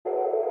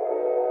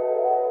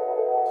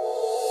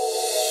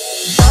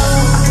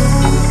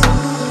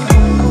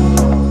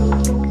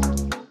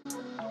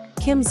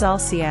Kim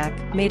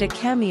Zolciak, made a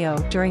cameo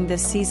during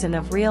this season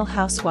of Real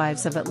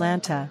Housewives of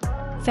Atlanta.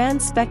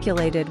 Fans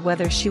speculated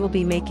whether she will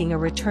be making a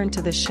return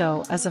to the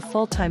show as a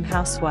full-time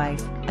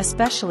housewife,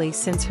 especially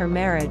since her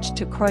marriage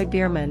to Kroy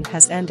Biermann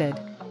has ended.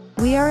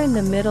 "We are in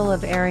the middle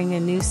of airing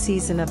a new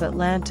season of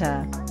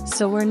Atlanta,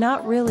 so we're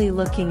not really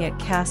looking at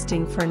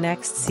casting for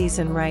next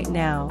season right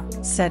now,"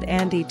 said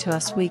Andy to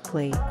Us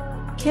Weekly.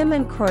 Kim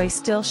and Kroy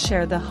still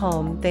share the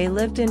home they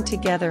lived in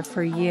together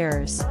for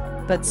years,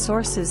 but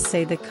sources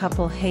say the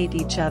couple hate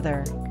each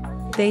other.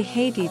 "They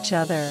hate each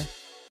other.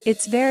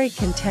 It's very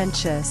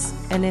contentious,"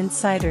 an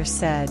insider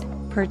said,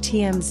 per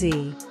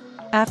TMZ.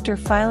 After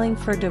filing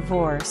for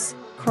divorce,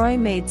 Kroy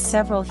made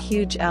several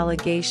huge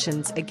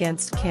allegations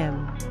against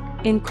Kim.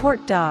 In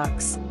court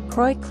docs,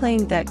 Kroy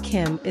claimed that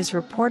Kim is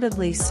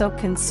reportedly so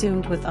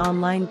consumed with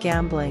online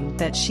gambling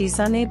that she's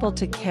unable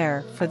to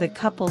care for the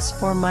couple's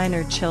 4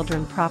 minor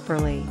children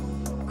properly.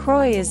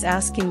 Kroy is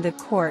asking the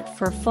court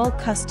for full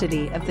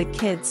custody of the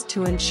kids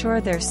to ensure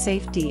their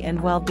safety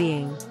and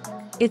well-being.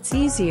 "It's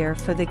easier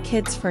for the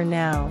kids for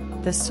now,"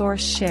 the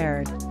source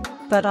shared.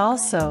 "But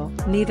also,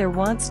 neither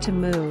wants to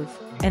move,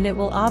 and it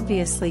will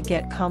obviously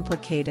get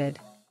complicated."